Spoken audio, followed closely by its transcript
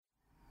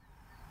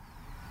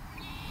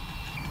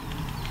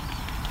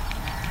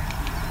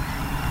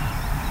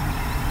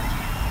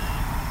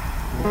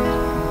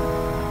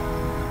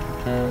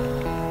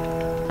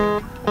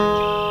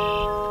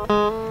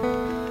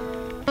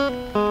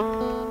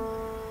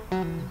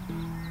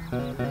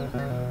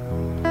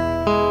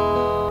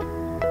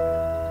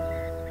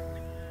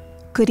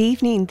Good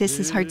evening. This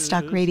is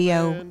Heartstock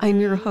Radio.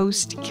 I'm your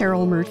host,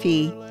 Carol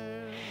Murphy.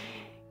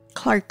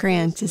 Clark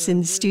Grant is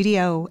in the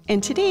studio,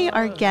 and today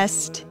our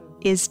guest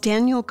is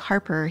Daniel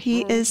Carper.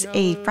 He is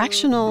a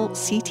fractional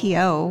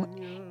CTO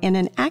and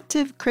an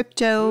active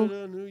crypto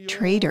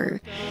trader.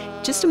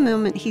 Just a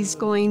moment, he's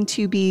going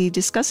to be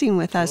discussing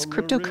with us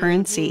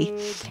cryptocurrency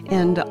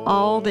and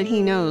all that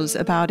he knows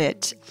about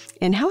it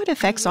and how it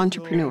affects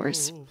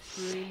entrepreneurs.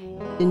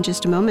 In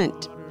just a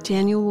moment,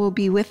 Daniel will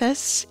be with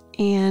us,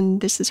 and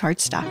this is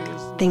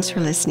Heartstock. Thanks for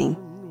listening.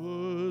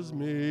 Was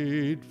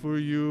made for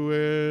you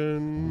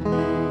and me.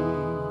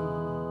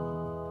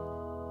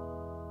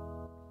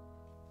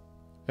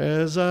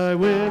 As I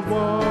went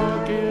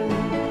walking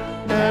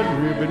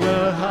that ribbon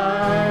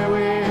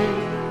highway,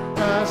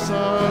 I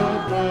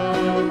saw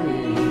above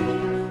me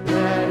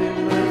that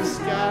endless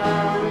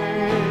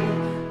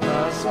skyway.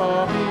 I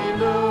saw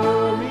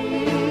below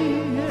me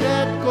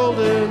that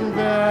golden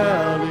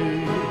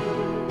valley.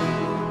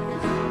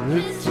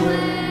 This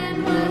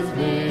land was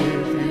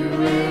made for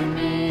you and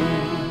me.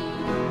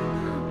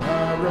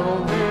 I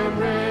roamed and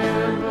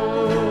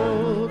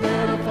rambled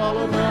and I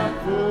followed my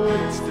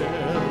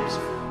footsteps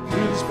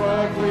through the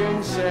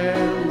sparkling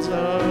sands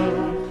of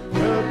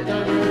the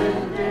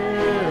diamond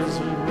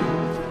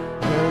desert.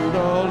 And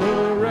all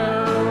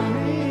around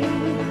me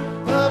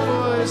a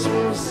voice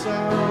was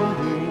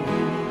sounding.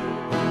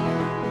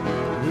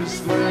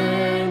 This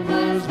land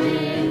was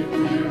made for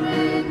you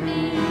and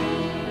me.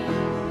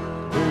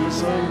 When the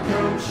sun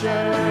comes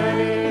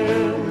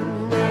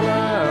shining and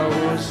I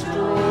was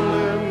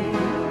strolling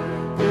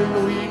in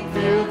the wheat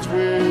fields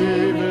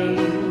waving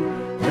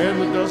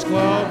and the dust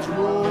clouds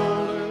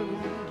rolling.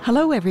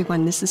 Hello,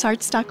 everyone. This is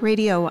Heartstock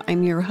Radio.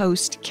 I'm your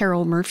host,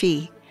 Carol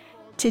Murphy.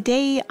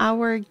 Today,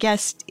 our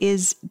guest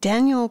is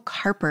Daniel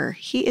Carper.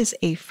 He is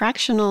a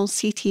fractional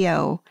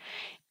CTO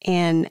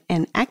and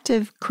an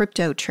active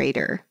crypto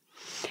trader.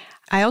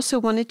 I also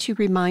wanted to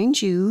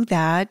remind you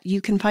that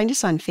you can find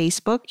us on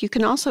Facebook. You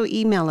can also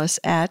email us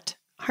at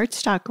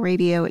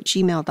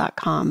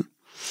heartstockradio@gmail.com.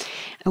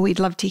 And we'd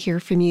love to hear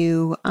from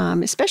you,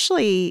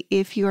 especially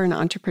if you're an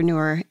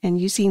entrepreneur and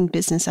using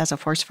business as a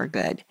force for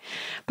good.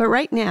 But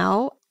right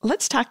now,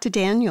 let's talk to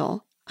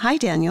Daniel. Hi,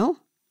 Daniel.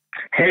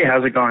 Hey,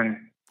 how's it going?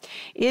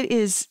 It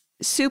is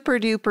super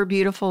duper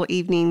beautiful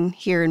evening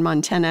here in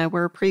Montana.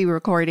 We're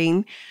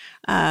pre-recording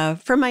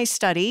from my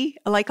study,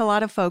 like a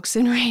lot of folks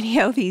in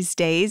radio these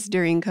days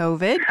during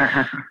COVID.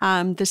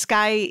 The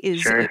sky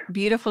is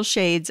beautiful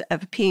shades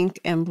of pink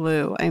and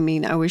blue. I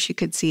mean, I wish you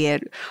could see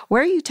it.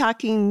 Where are you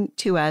talking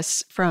to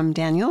us from,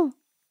 Daniel?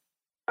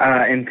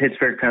 In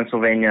Pittsburgh,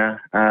 Pennsylvania.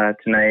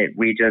 Tonight,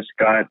 we just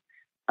got,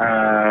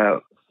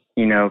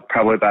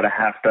 probably about a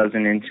half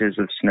dozen inches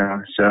of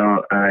snow.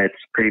 So it's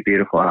pretty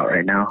beautiful out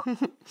right now.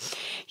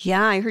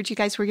 Yeah, I heard you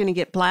guys were going to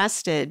get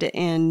blasted.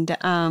 And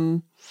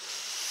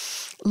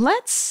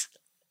let's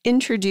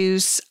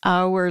introduce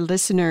our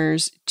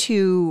listeners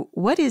to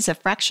what is a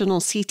fractional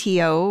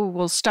CTO.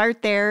 We'll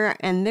start there,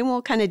 and then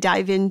we'll kind of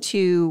dive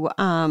into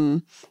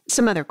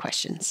some other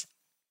questions.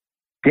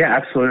 Yeah,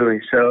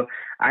 absolutely. So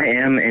I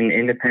am an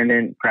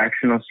independent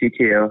fractional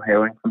CTO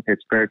hailing from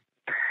Pittsburgh.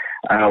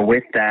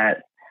 With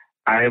that,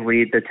 I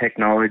lead the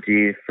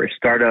technology for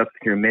startup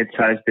through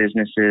mid-sized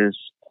businesses,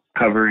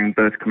 covering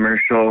both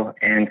commercial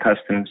and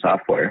custom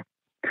software.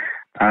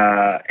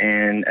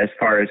 And as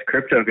far as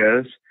crypto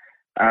goes,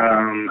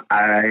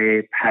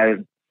 I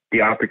had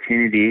the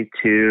opportunity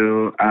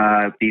to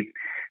be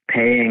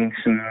paying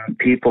some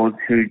people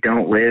who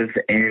don't live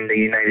in the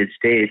United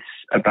States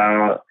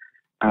about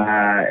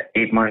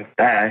 8 months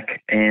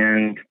back,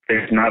 and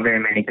there's not very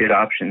many good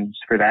options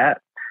for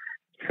that.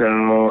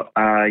 So,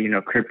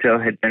 crypto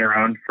had been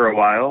around for a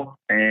while,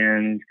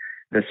 and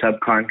the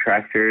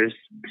subcontractors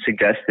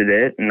suggested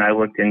it, and I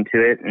looked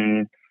into it,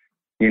 and,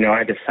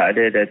 I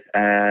decided that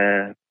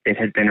it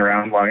had been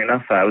around long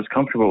enough. I was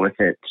comfortable with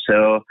it.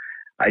 So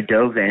I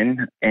dove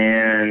in,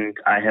 and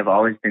I have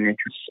always been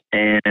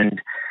interested.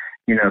 And,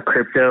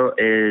 crypto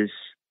is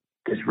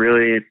this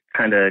really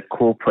kind of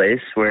cool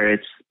place where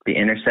it's the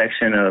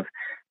intersection of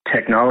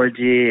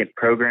technology,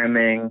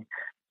 programming,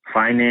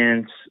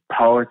 finance,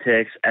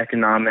 politics,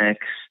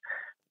 economics,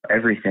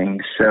 everything.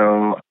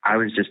 So I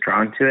was just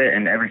drawn to it.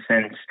 And ever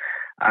since,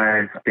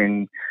 I've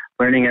been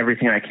learning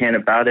everything I can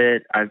about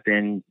it. I've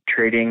been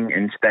trading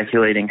and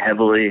speculating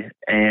heavily,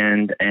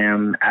 and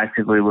am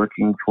actively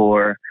looking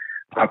for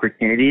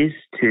opportunities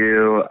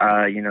to,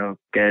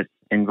 get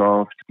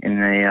involved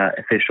in a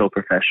official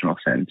professional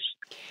sense.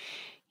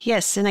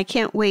 Yes, and I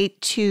can't wait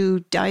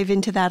to dive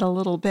into that a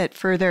little bit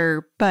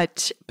further.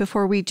 But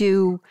before we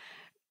do,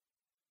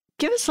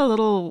 give us a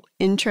little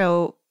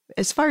intro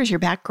as far as your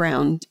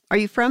background. Are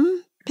you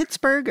from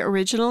Pittsburgh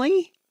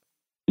originally?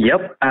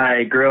 Yep.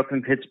 I grew up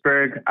in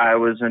Pittsburgh. I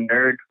was a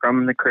nerd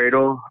from the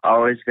cradle,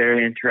 always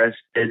very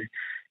interested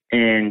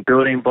in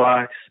building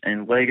blocks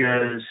and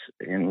Legos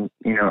and,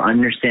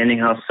 understanding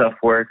how stuff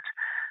worked.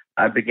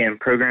 I began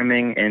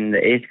programming in the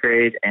 8th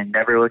grade and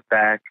never looked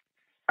back.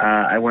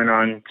 I went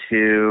on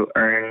to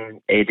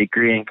earn a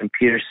degree in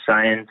computer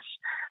science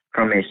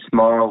from a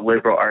small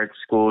liberal arts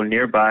school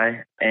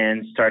nearby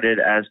and started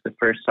as the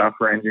first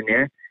software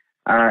engineer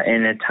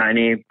in a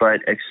tiny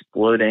but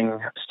exploding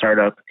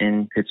startup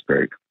in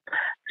Pittsburgh.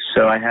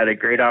 So I had a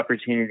great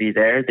opportunity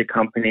there. The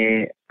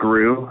company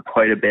grew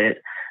quite a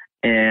bit,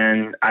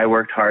 and I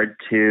worked hard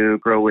to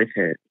grow with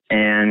it.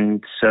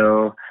 And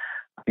so,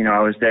 I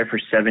was there for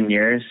 7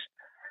 years.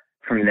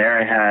 From there,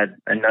 I had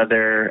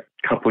another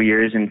couple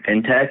years in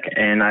fintech,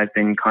 and I've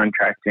been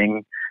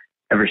contracting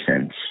ever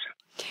since.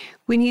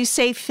 When you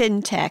say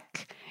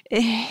fintech,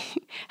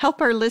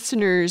 help our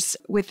listeners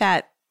with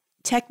that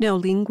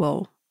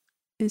technolingual.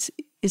 Is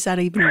that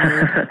even a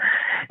word?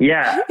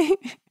 Yeah,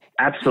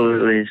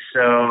 absolutely.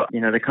 So,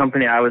 the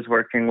company I was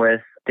working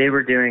with, they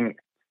were doing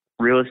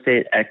real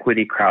estate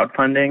equity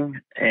crowdfunding,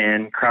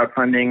 and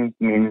crowdfunding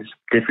means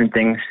different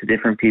things to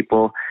different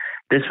people.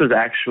 This was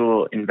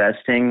actual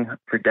investing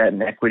for debt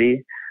and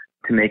equity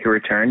to make a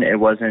return.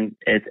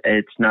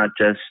 It's not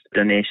just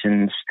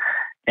donations.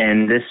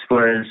 And this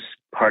was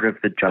part of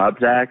the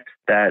Jobs Act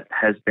that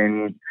has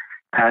been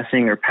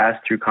passing or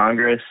passed through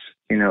Congress,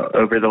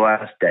 over the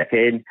last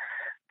decade.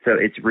 So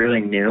it's really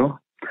new,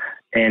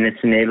 and it's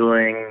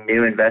enabling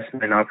new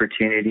investment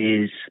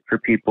opportunities for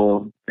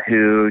people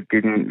who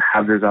didn't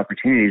have those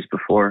opportunities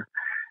before.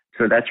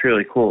 So that's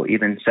really cool.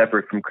 Even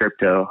separate from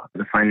crypto,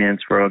 the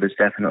finance world is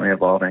definitely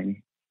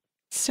evolving.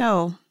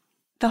 So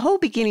the whole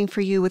beginning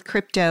for you with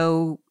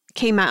crypto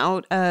came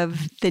out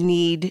of the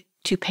need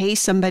to pay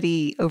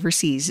somebody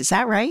overseas. Is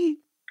that right?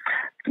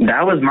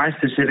 That was my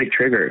specific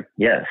trigger,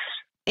 yes.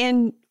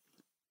 And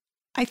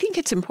I think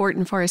it's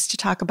important for us to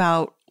talk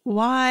about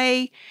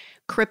why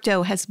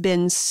crypto has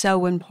been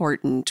so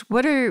important.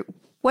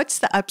 What's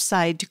the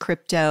upside to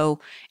crypto,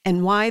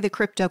 and why the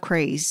crypto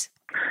craze?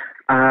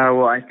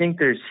 Well, I think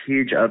there's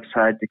huge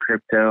upside to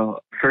crypto.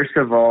 First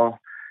of all,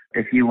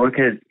 if you look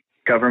at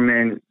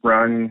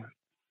government-run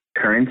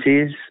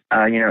currencies,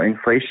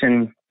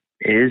 inflation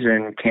is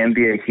and can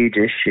be a huge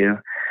issue.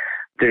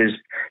 There's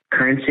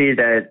currency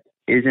that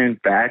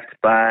isn't backed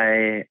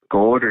by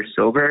gold or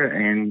silver,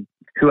 and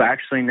who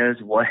actually knows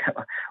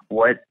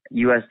what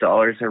U.S.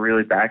 dollars are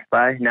really backed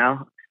by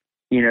now?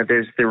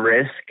 There's the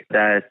risk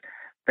that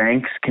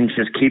banks can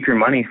just keep your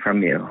money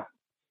from you,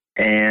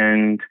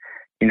 and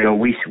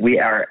we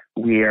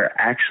are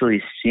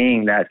actually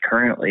seeing that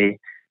currently.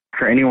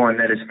 For anyone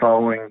that is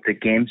following the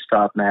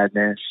GameStop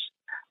madness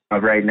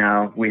right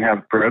now, we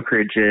have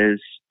brokerages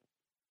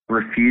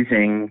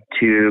refusing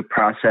to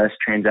process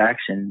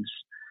transactions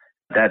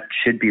that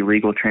should be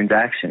legal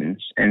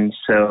transactions. And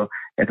so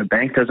if a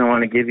bank doesn't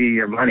want to give you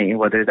your money,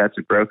 whether that's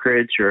a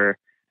brokerage or,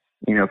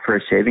 for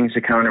a savings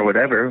account or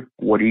whatever,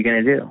 what are you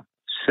going to do?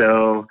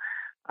 So,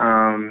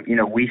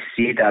 we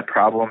see that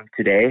problem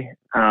today,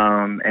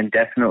 and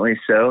definitely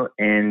so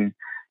in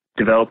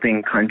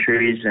developing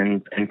countries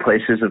and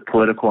places of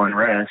political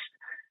unrest.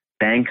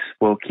 Banks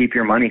will keep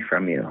your money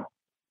from you,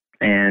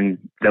 and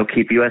they'll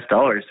keep U.S.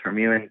 dollars from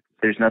you, and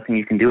there's nothing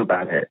you can do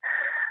about it.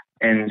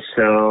 And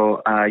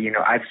so,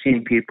 I've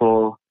seen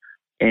people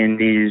in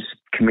these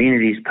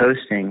communities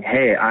posting,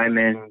 "Hey, I'm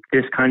in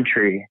this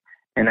country,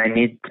 and I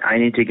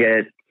need to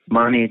get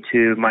money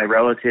to my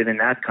relative in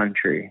that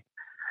country."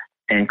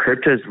 And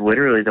crypto is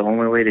literally the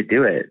only way to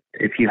do it.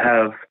 If you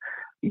have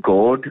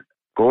gold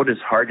is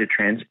hard to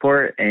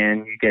transport,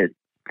 and you get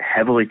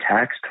heavily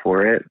taxed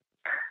for it.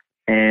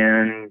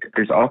 And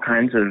there's all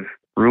kinds of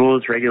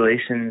rules,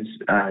 regulations,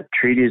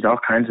 treaties, all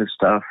kinds of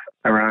stuff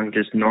around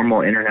just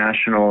normal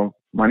international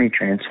money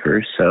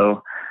transfers.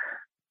 So,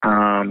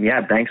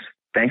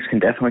 banks can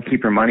definitely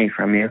keep your money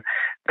from you.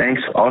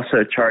 Banks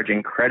also charge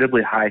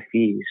incredibly high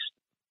fees.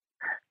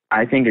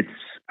 I think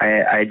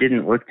I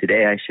didn't look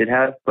today, I should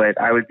have, but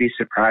I would be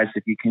surprised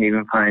if you can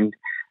even find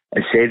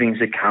a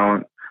savings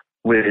account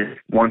with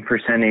 1%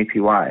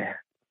 APY.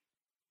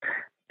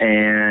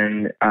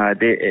 And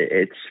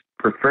it's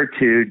referred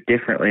to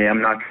differently.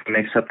 I'm not going to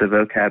mix up the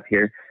vocab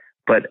here,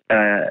 but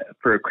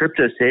for a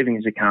crypto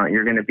savings account,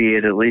 you're going to be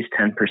at least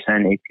 10%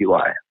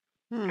 APY.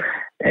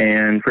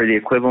 And for the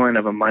equivalent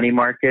of a money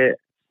market,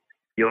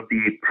 you'll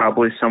be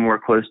probably somewhere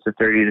close to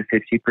 30 to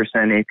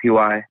 50%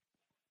 APY.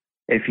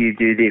 If you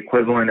do the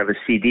equivalent of a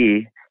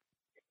CD,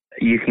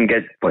 you can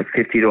get like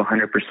 50 to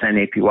 100%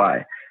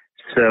 APY.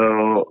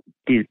 So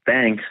these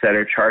banks that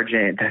are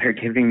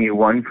giving you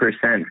 1%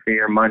 for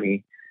your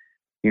money,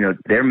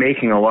 they're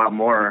making a lot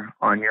more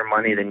on your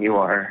money than you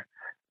are.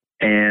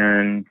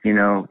 And,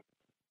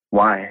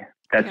 why?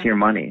 That's your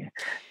money.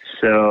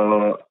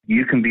 So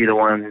you can be the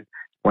one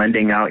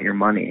lending out your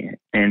money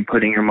and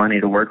putting your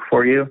money to work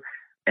for you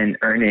and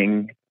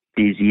earning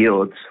these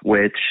yields,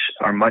 which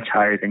are much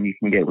higher than you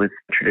can get with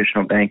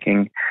traditional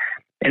banking.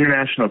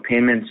 International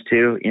payments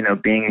too,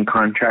 being in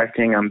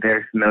contracting, I'm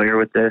very familiar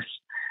with this.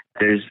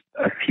 There's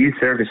a few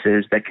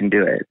services that can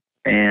do it,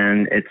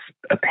 and it's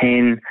a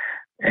pain,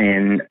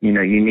 and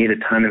you need a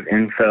ton of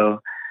info.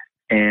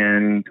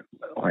 And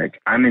like,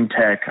 I'm in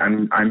tech,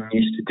 I'm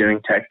used to doing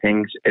tech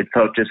things. It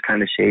felt just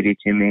kind of shady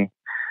to me.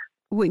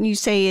 When you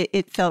say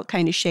it felt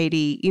kind of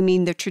shady, you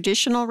mean the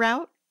traditional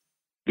route?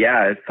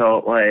 yeah, it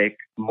felt like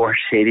more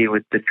shady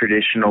with the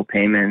traditional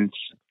payments.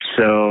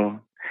 So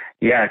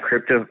yeah,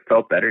 crypto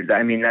felt better.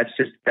 I mean, that's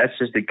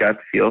just a gut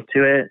feel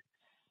to it,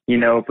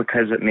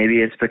 because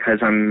maybe it's because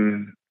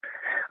I'm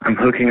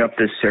hooking up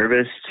this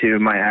service to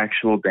my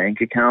actual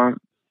bank account,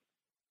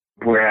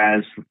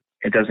 whereas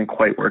it doesn't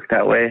quite work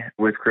that way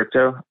with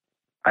crypto.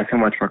 I feel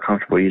much more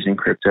comfortable using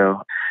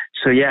crypto.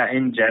 So yeah,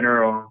 in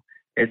general,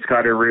 it's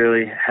got a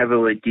really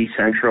heavily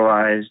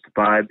decentralized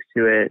vibe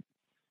to it.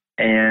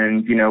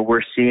 And,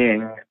 we're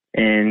seeing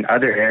in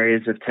other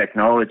areas of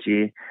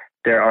technology,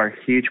 there are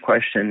huge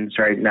questions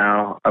right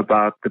now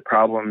about the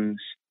problems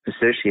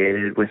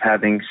associated with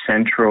having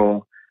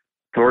central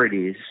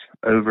authorities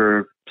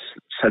over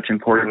such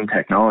important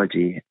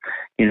technology.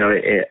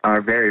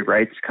 Our very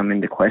rights come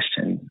into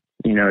question,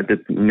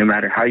 no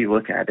matter how you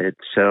look at it.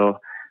 So,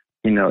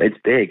 it's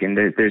big, and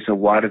there's a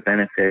lot of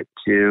benefit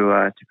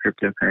to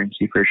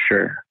cryptocurrency for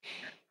sure.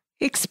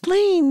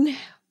 Explain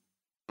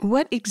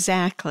what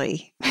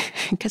exactly,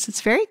 because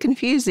it's very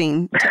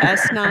confusing to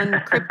us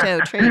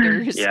non-crypto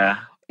traders. Yeah.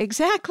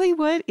 Exactly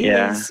what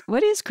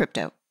is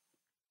crypto?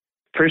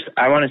 First,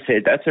 I want to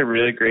say that's a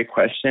really great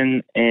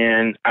question,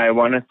 and I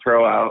want to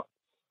throw out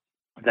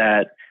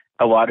that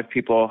a lot of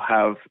people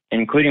have,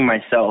 including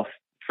myself,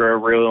 for a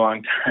really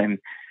long time,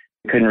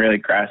 couldn't really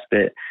grasp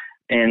it.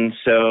 And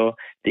so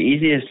the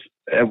easiest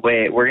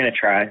way, we're going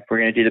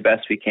to do the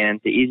best we can.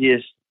 The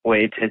easiest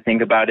way to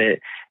think about it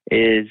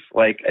is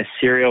like a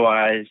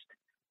serialized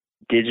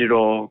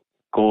digital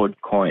gold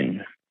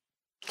coin.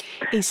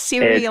 A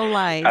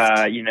serialized?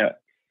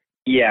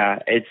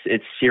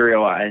 It's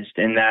serialized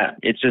in that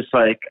it's just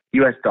like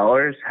US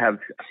dollars have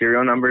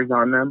serial numbers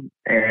on them,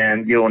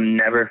 and you'll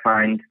never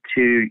find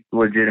two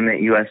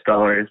legitimate US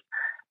dollars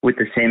with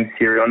the same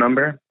serial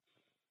number.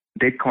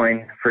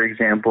 Bitcoin, for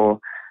example,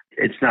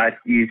 it's not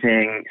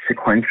using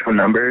sequential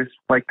numbers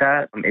like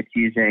that. It's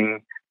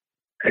using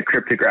a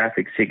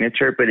cryptographic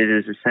signature, but it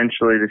is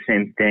essentially the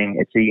same thing.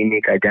 It's a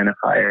unique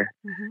identifier.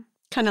 Mm-hmm.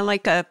 Kind of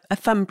like a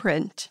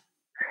thumbprint.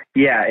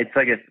 Yeah, it's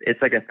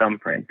like a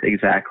thumbprint,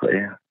 exactly.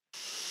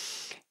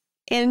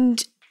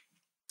 And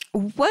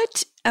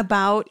what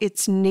about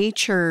its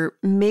nature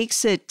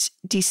makes it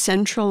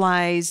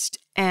decentralized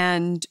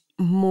and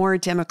more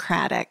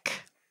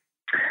democratic?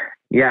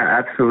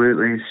 Yeah,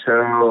 absolutely.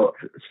 So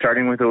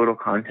starting with a little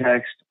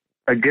context,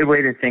 a good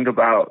way to think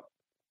about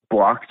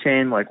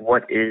blockchain, like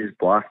what is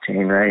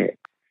blockchain, right?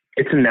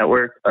 It's a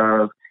network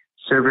of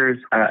servers,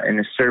 and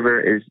a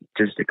server is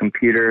just a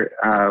computer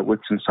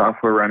with some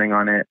software running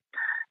on it.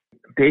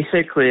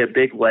 Basically, a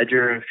big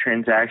ledger of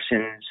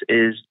transactions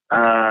is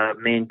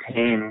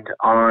maintained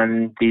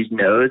on these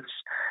nodes,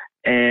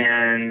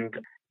 and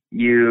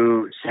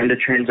you send a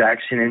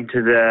transaction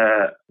into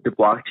the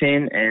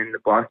blockchain, and the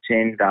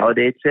blockchain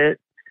validates it.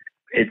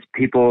 It's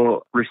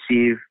people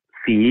receive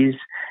fees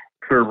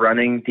for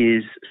running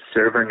these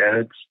server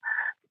nodes.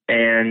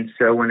 And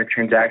so when a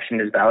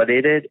transaction is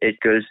validated, it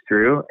goes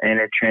through and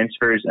it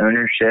transfers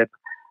ownership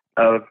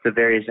of the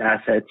various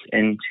assets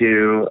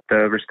into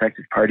the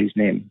respective party's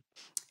name.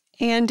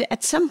 And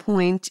at some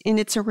point in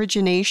its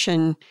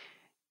origination,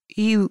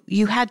 you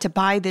had to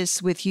buy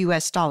this with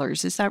US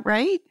dollars. Is that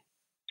right?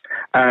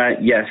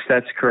 Yes,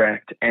 that's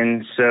correct.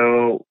 And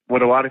so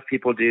what a lot of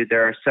people do,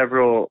 there are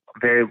several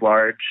very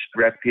large,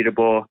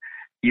 reputable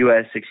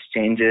U.S.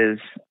 exchanges.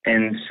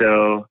 And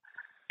so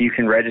you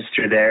can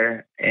register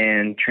there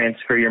and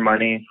transfer your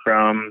money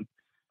from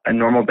a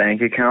normal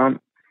bank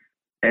account.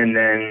 And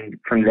then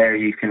from there,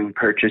 you can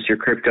purchase your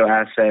crypto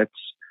assets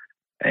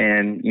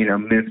and,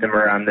 move them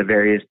around the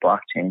various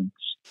blockchains.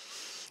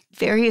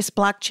 Various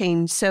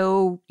blockchains.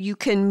 So you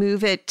can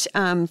move it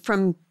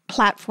from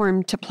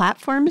platform to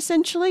platform,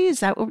 essentially? Is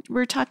that what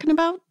we're talking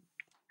about?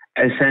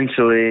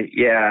 Essentially,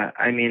 yeah.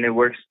 I mean, it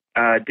works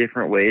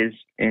different ways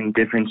in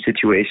different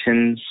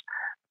situations.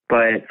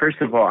 But first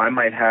of all, I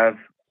might have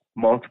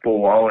multiple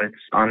wallets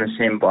on the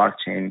same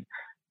blockchain.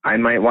 I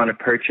might want to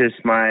purchase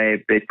my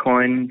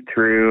Bitcoin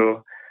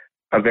through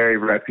a very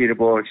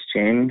reputable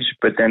exchange,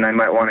 but then I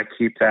might want to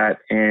keep that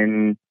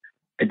in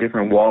a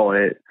different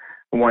wallet,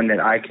 one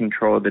that I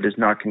control that is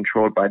not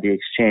controlled by the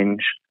exchange.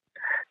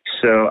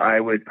 So I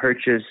would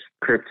purchase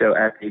crypto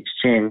at the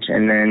exchange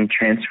and then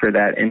transfer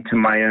that into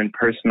my own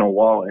personal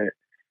wallet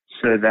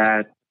so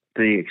that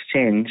the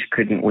exchange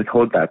couldn't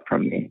withhold that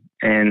from me.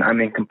 And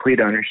I'm in complete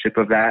ownership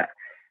of that.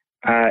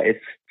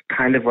 It's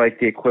kind of like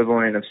the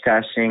equivalent of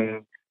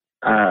stashing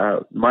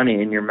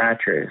money in your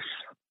mattress.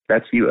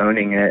 That's you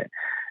owning it.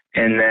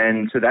 And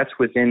then, so that's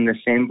within the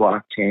same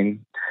blockchain.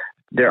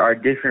 There are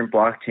different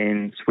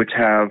blockchains which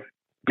have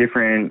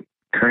different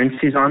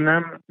currencies on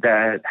them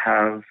that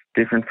have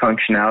different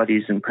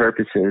functionalities and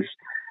purposes.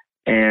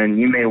 And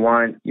you may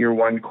want your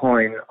one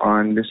coin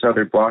on this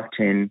other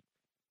blockchain.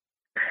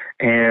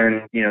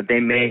 And, they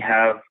may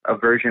have a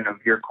version of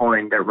your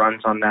coin that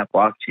runs on that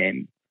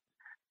blockchain.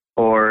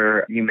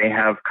 Or you may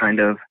have kind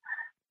of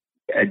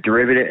a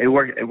derivative. It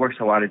works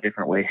a lot of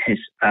different ways.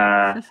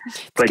 But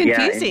confusing.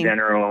 Yeah, in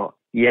general,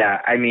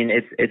 yeah, I mean,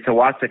 it's a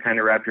lot to kind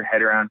of wrap your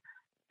head around.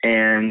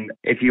 And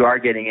if you are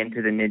getting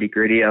into the nitty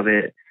gritty of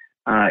it,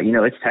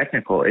 it's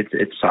technical.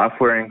 It's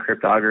software and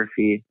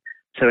cryptography.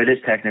 So it is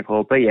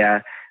technical. But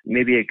yeah,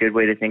 maybe a good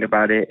way to think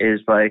about it is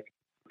like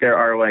there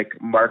are like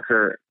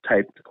marker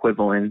type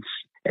equivalents.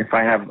 If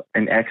I have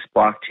an X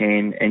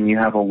blockchain and you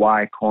have a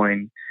Y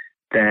coin,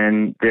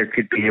 then there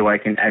could be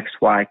like an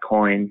XY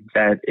coin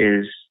that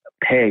is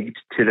pegged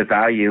to the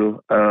value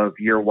of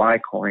your Y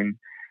coin,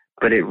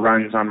 but it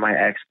runs on my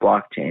X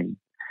blockchain.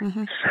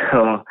 Mm-hmm. So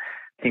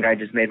I think I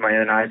just made my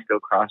own eyes go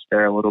cross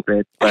there a little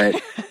bit, but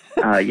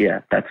yeah,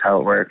 that's how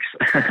it works.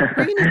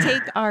 We're going to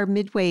take our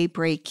midway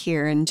break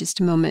here in just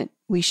a moment.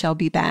 We shall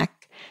be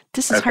back.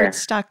 This is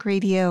Heartstock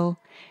Radio.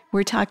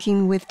 We're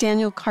talking with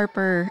Daniel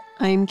Carper.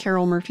 I'm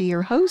Carol Murphy,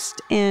 your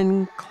host,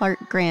 and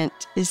Clark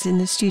Grant is in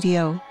the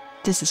studio.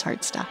 This is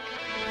Heartstock.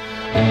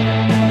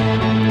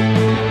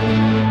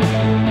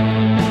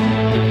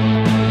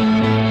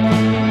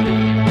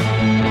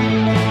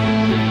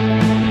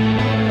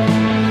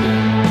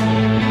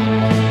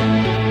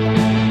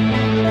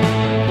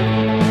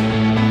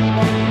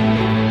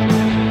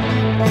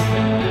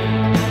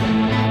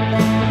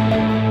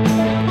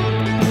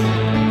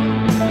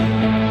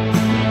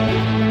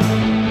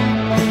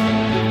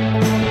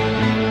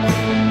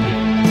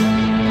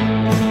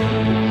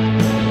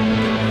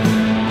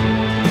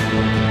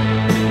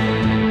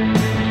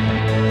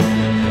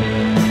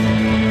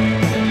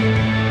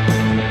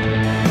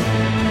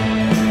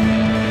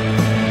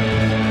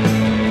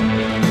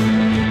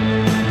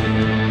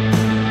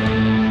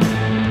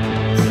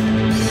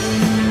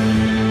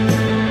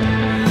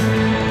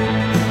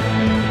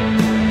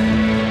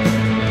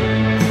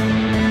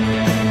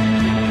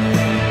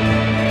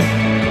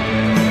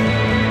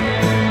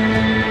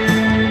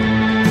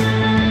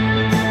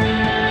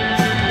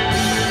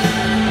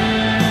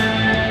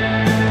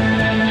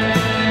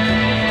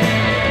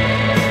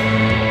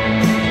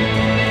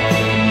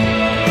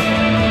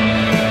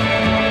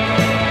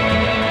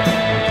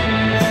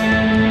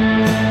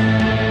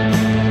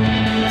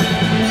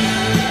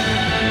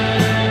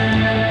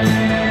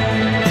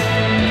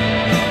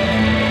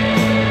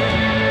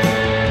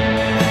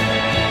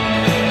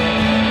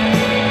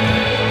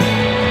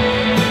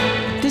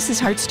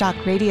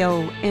 Heartstock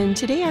Radio, and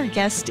today our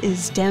guest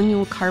is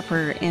Daniel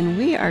Carper, and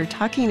we are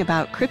talking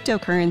about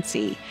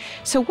cryptocurrency.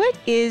 So what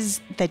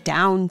is the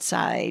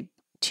downside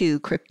to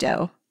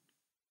crypto?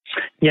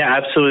 Yeah,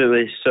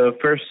 absolutely. So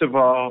first of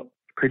all,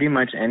 pretty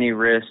much any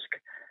risk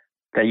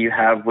that you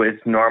have with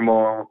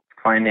normal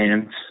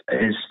finance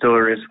is still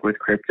a risk with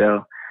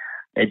crypto.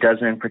 It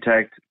doesn't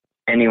protect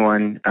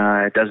anyone.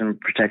 It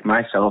doesn't protect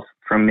myself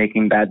from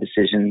making bad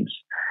decisions.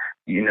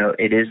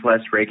 It is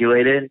less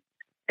regulated.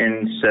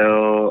 And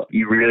so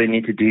you really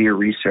need to do your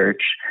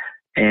research.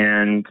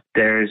 And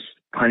there's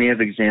plenty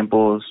of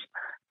examples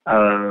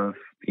of,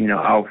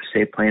 I'll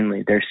say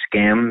plainly, there's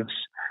scams,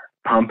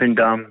 pump and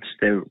dumps.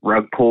 The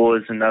rug pull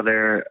is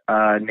another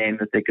name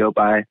that they go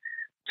by.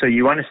 So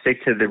you want to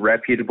stick to the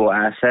reputable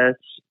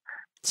assets.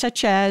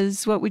 Such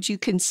as, what would you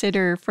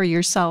consider for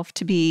yourself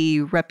to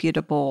be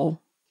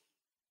reputable?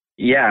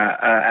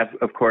 Yeah,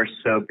 of course.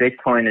 So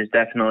Bitcoin is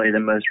definitely the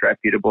most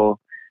reputable.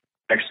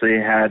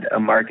 Actually had a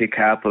market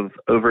cap of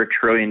over $1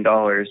 trillion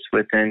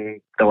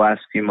within the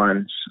last few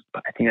months.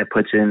 I think that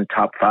puts it in the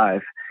top 5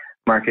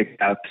 market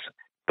caps.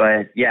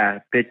 But yeah,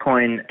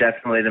 Bitcoin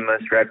definitely the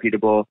most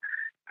reputable.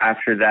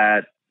 After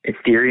that,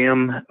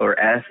 Ethereum or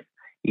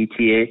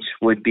ETH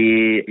would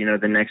be,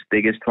 the next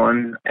biggest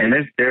one. And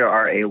there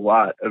are a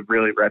lot of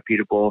really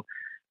reputable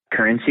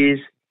currencies,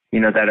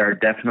 that are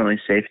definitely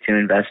safe to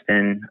invest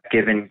in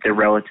given the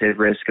relative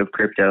risk of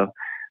crypto.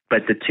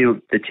 But the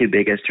two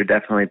biggest are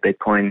definitely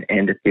Bitcoin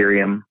and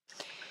Ethereum.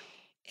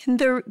 And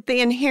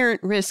the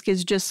inherent risk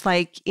is just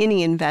like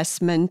any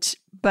investment.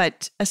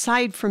 But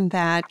aside from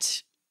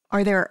that,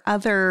 are there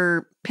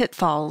other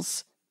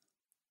pitfalls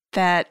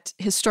that,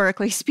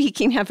 historically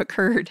speaking, have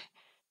occurred?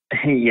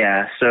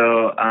 Yeah.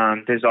 So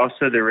there's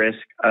also the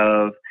risk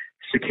of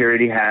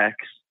security hacks.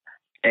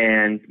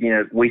 And,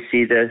 we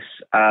see this,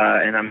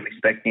 and I'm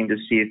expecting to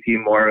see a few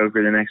more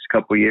over the next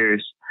couple of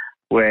years,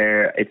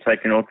 where it's like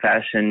an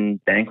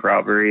old-fashioned bank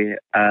robbery.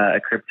 A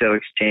crypto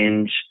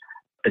exchange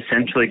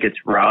essentially gets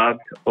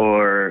robbed,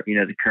 or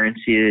the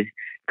currencies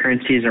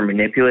are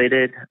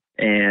manipulated,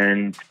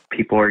 and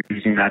people are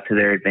using that to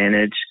their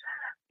advantage.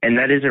 And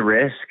that is a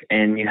risk,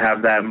 and you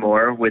have that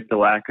more with the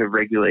lack of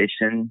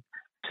regulation.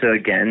 So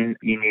again,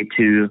 you need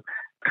to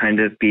kind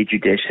of be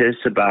judicious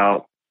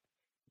about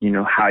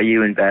how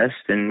you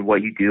invest and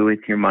what you do with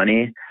your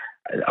money.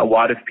 A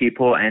lot of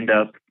people end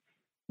up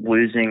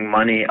losing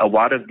money. A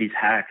lot of these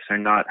hacks are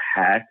not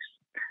hacks,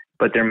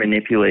 but they're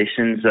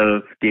manipulations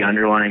of the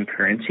underlying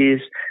currencies.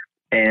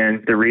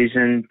 And the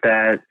reason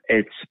that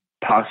it's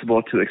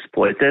possible to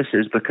exploit this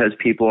is because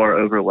people are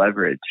over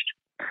leveraged.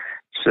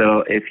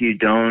 So if you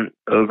don't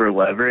over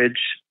leverage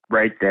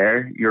right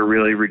there, you're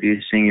really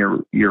reducing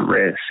your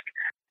risk.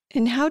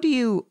 And how do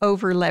you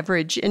over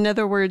leverage? In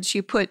other words,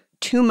 you put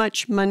too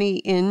much money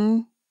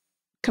in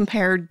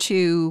compared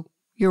to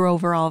your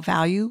overall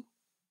value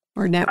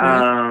or net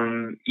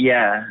worth?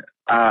 Yeah.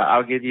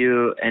 I'll give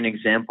you an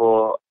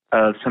example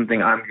of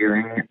something I'm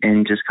doing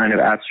in just kind of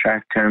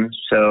abstract terms.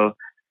 So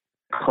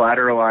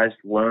collateralized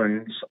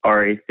loans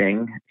are a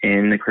thing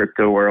in the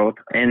crypto world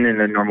and in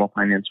the normal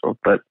finance world.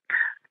 But,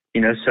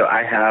 so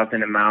I have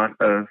an amount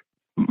of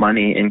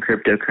money in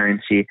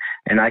cryptocurrency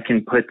and I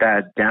can put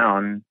that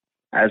down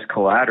as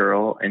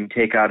collateral and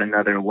take out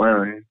another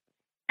loan.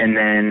 And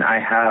then I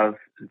have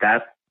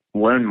that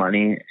loan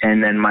money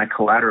and then my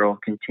collateral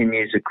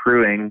continues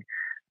accruing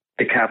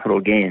the capital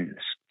gains.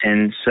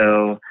 And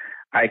so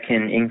I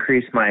can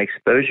increase my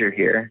exposure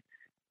here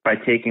by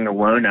taking a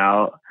loan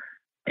out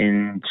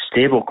in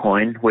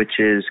stablecoin, which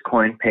is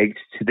coin pegged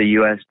to the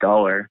US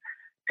dollar,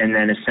 and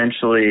then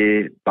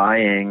essentially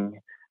buying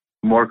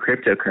more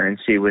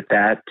cryptocurrency with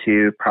that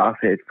to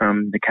profit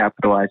from the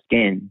capitalized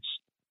gains.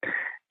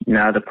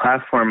 Now, the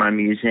platform I'm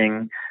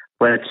using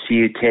lets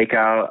you take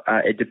out,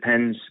 it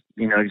depends,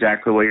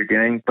 exactly what you're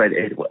doing, but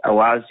it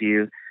allows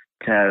you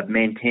to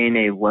maintain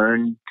a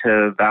loan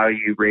to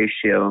value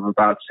ratio of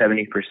about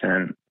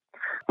 70%,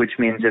 which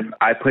means if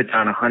I put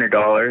down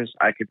 $100,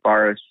 I could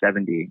borrow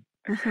 70.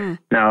 Mm-hmm.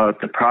 Now,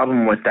 the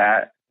problem with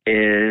that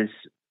is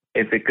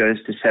if it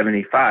goes to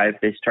 75,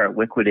 they start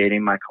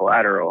liquidating my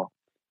collateral.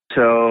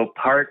 So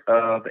part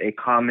of a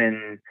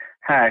common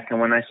hack, and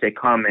when I say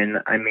common,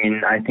 I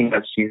mean, I think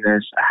I've seen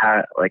this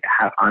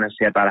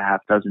honestly about a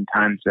half dozen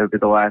times over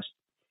the last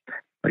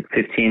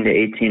 15 to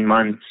 18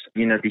 months.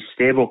 These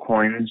stable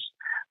coins,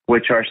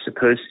 which are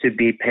supposed to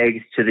be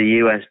pegged to the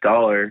US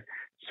dollar,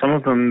 some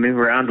of them move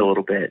around a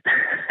little bit.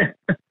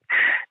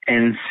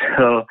 And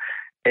so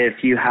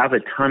if you have a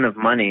ton of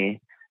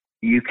money,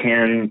 you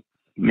can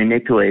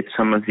manipulate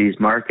some of these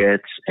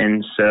markets.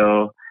 And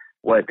so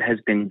what has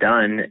been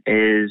done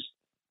is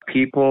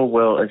people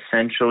will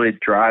essentially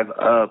drive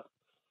up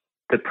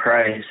the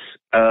price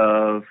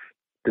of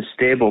the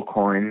stable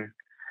coin.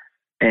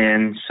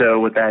 And so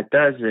what that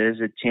does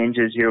is it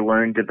changes your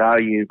loan to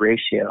value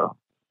ratio.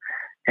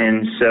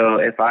 And so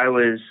if I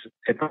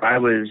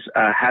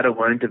had a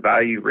loan to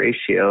value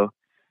ratio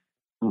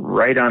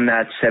right on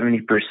that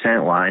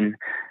 70% line,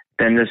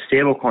 then the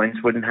stable coins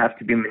wouldn't have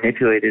to be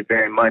manipulated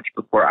very much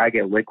before I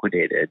get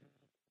liquidated.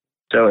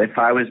 So if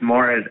I was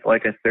more at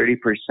a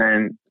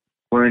 30%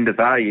 loan to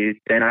value,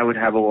 then I would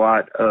have a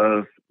lot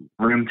of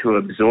room to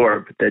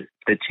absorb the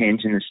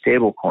change in the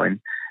stable coin.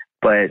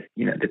 But,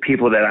 the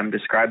people that I'm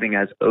describing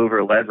as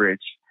over leveraged,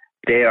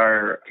 they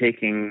are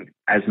taking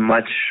as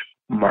much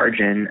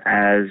margin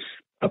as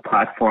a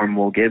platform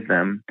will give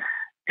them.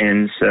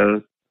 And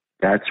so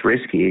that's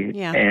risky.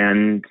 Yeah.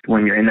 And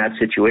when you're in that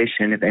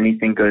situation, if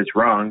anything goes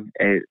wrong,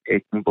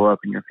 it can blow up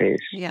in your face.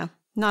 Yeah.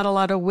 Not a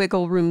lot of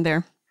wiggle room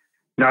there.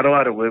 Not a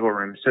lot of wiggle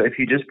room. So if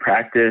you just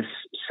practice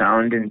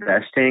sound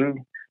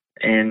investing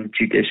and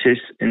judicious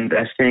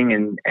investing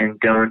and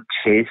don't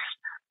chase,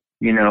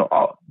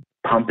 all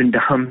pump and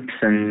dumps,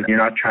 and you're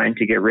not trying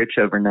to get rich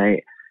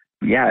overnight,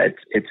 yeah,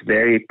 it's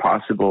very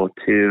possible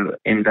to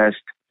invest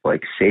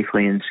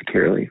safely and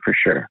securely, for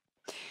sure.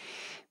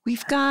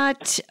 We've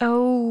got,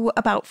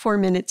 about 4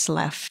 minutes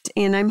left,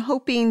 and I'm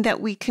hoping that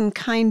we can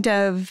kind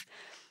of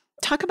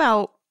talk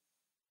about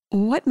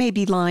what may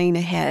be lying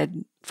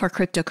ahead for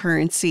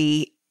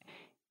cryptocurrency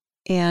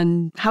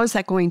and how is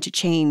that going to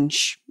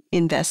change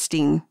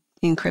investing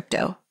in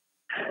crypto?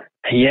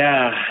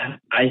 Yeah,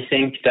 I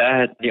think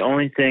that the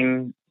only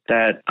thing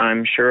that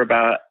I'm sure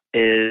about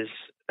is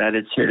that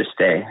it's here to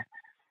stay.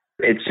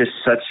 It's just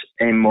such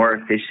a more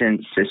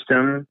efficient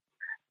system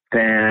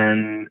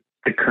than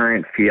the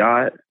current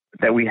fiat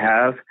that we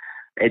have.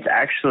 It's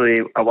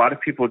actually, a lot of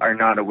people are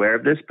not aware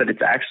of this, but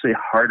it's actually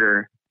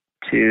harder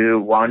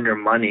to launder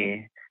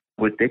money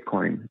with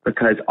Bitcoin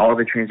because all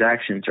the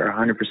transactions are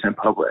 100%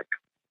 public.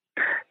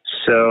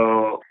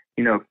 So,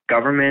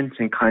 governments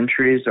and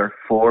countries are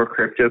for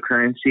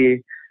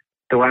cryptocurrency.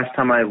 The last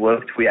time I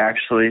looked, we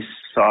actually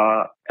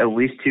saw at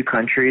least 2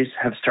 countries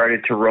have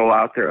started to roll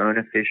out their own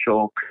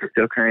official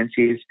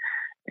cryptocurrencies.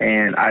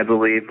 And I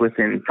believe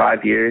within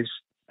 5 years,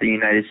 the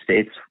United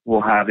States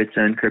will have its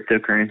own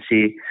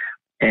cryptocurrency.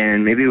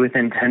 And maybe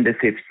within 10 to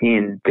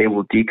 15, they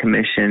will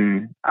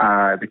decommission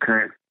the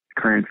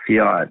current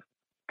fiat.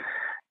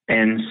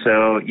 And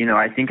so,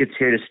 I think it's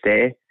here to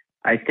stay.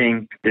 I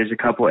think there's a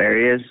couple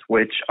areas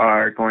which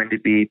are going to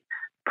be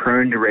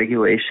prone to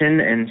regulation.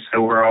 And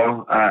so we're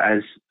all,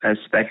 as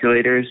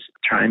speculators,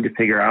 trying to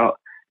figure out,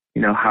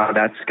 how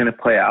that's going to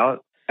play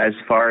out. As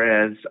far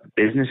as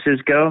businesses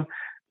go,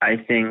 I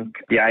think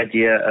the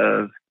idea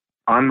of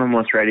I'm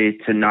almost ready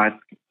to not,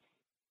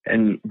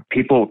 and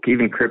people,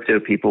 even crypto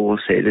people will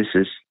say this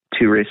is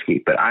too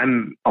risky, but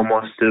I'm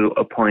almost to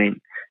a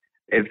point,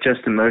 if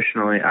just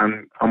emotionally,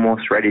 I'm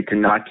almost ready to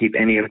not keep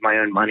any of my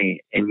own money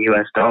in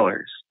US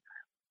dollars.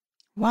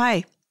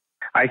 Why?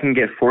 I can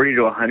get 40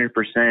 to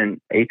 100%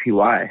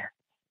 APY.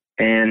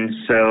 And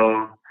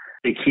so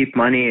to keep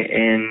money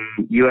in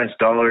US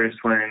dollars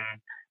when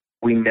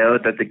we know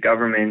that the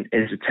government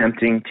is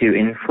attempting to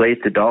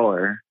inflate the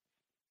dollar,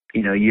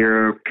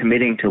 you're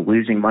committing to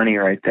losing money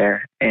right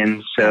there.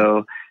 And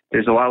so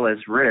there's a lot less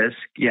risk.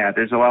 Yeah,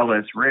 there's a lot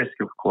less risk,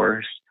 of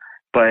course.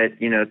 But,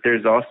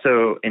 there's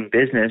also in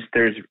business,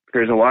 there's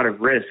a lot of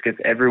risk if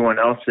everyone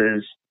else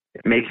is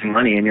making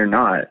money and you're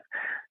not.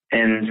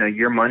 And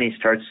your money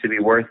starts to be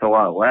worth a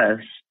lot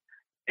less.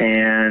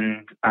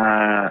 And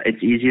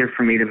it's easier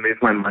for me to move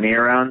my money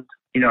around.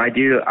 I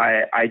do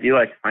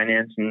like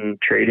finance and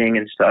trading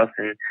and stuff.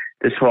 And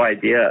this whole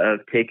idea of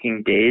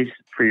taking days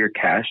for your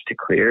cash to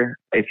clear.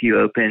 If you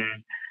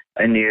open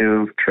a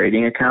new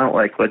trading account,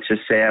 like let's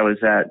just say I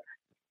was at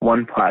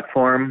one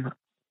platform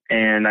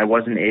and I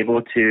wasn't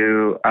able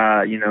to,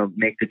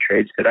 make the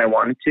trades that I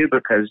wanted to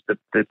because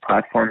the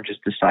platform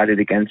just decided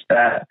against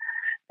that.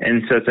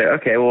 And so it's like,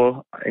 okay,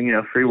 well,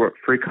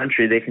 free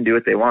country, they can do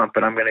what they want,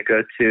 but I'm going to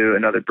go to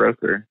another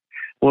broker.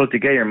 Well, to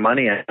get your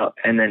money out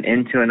and then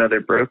into another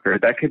broker,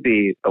 that could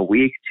be a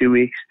week, 2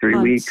 weeks, 3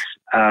 Months. weeks.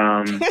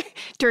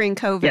 During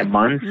COVID. Yeah,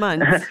 months.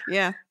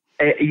 Yeah.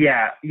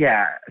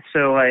 Yeah.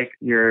 So like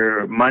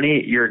your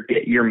money,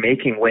 you're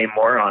making way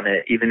more on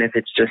it, even if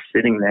it's just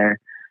sitting there,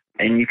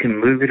 and you can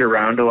move it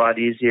around a lot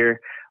easier.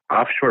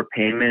 Offshore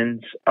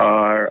payments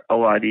are a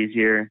lot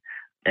easier.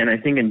 And I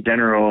think in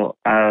general,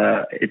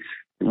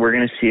 we're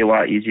going to see a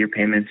lot easier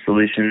payment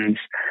solutions,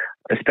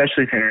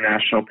 especially for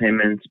international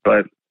payments.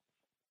 But,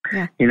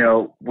 yeah.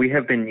 We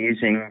have been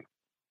using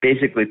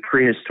basically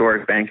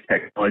prehistoric bank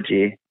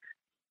technology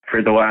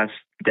for the last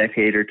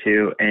decade or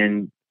two,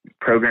 and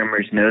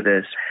programmers know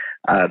this.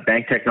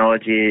 Bank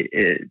technology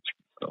is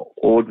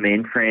old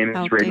mainframes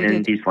Outdated. written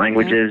in these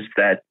languages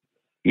that,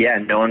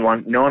 no one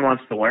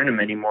wants to learn them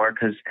anymore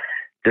because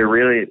they're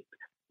really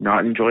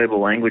not enjoyable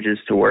languages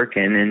to work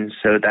in. And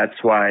so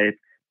that's why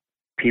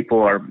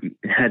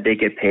they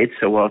get paid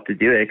so well to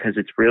do it, because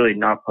it's really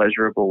not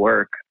pleasurable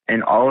work.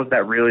 And all of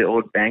that really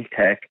old bank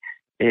tech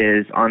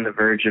is on the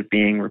verge of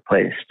being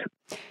replaced.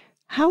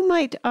 How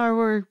might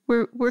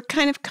we're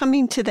kind of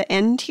coming to the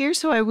end here,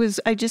 so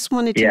I just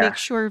wanted to make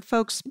sure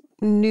folks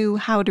knew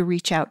how to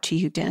reach out to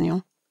you,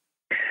 Daniel.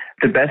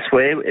 The best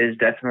way is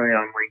definitely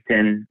on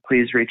LinkedIn.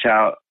 Please reach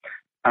out.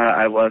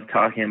 I love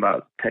talking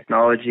about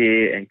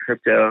technology and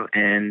crypto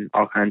and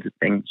all kinds of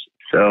things.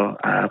 So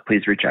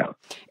please reach out.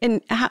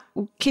 And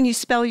can you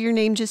spell your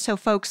name just so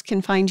folks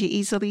can find you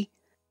easily?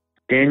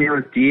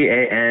 Daniel,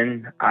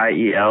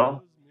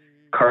 Daniel,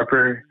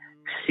 Carper,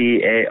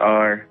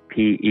 Carper.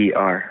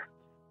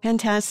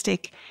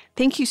 Fantastic.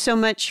 Thank you so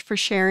much for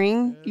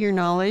sharing your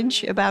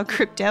knowledge about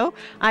crypto.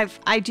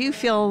 I do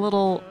feel a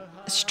little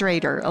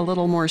straighter, a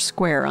little more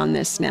square on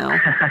this now.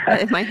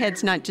 My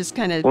head's not just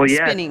kind of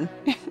spinning.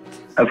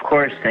 Of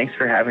course. Thanks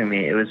for having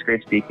me. It was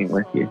great speaking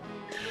with you.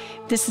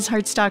 This is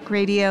Heartstock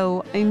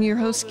Radio. I'm your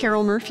host,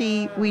 Carol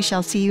Murphy. We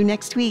shall see you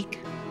next week.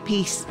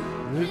 Peace.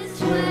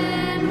 This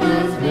land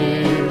was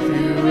made for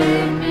you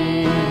and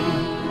me.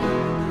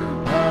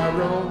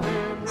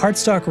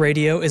 Heartstock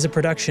Radio is a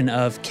production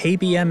of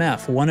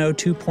KBMF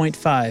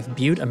 102.5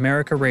 Butte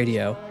America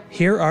Radio.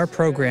 Hear our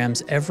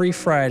programs every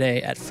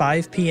Friday at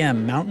 5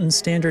 p.m. Mountain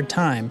Standard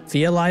Time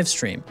via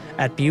livestream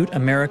at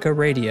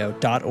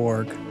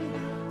butteamericaradio.org.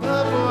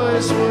 A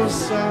voice was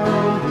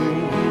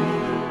sounding.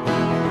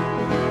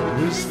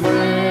 This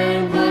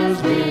land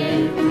was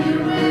made for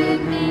you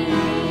and me.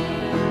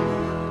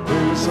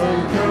 When the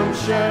sun comes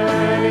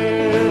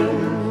shining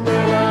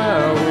and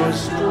I was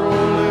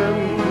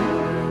strolling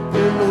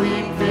in the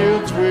wheat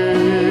fields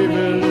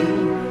waving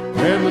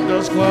and the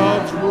dust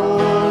clouds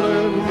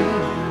rolling,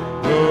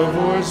 the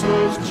voice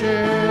was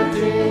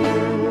chanting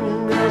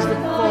as the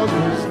fog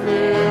was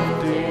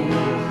lifting.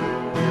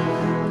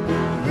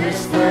 This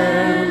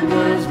land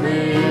was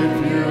made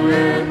for you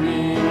and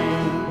me.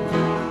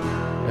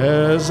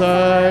 As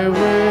I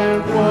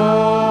went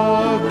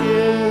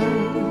walking,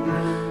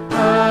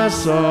 I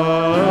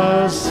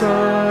saw a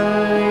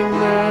sign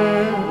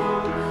there,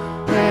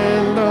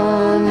 and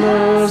on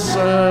the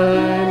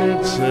sign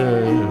it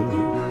said,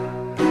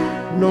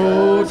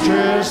 "No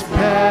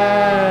trespassing,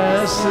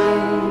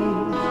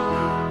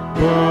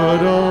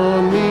 but on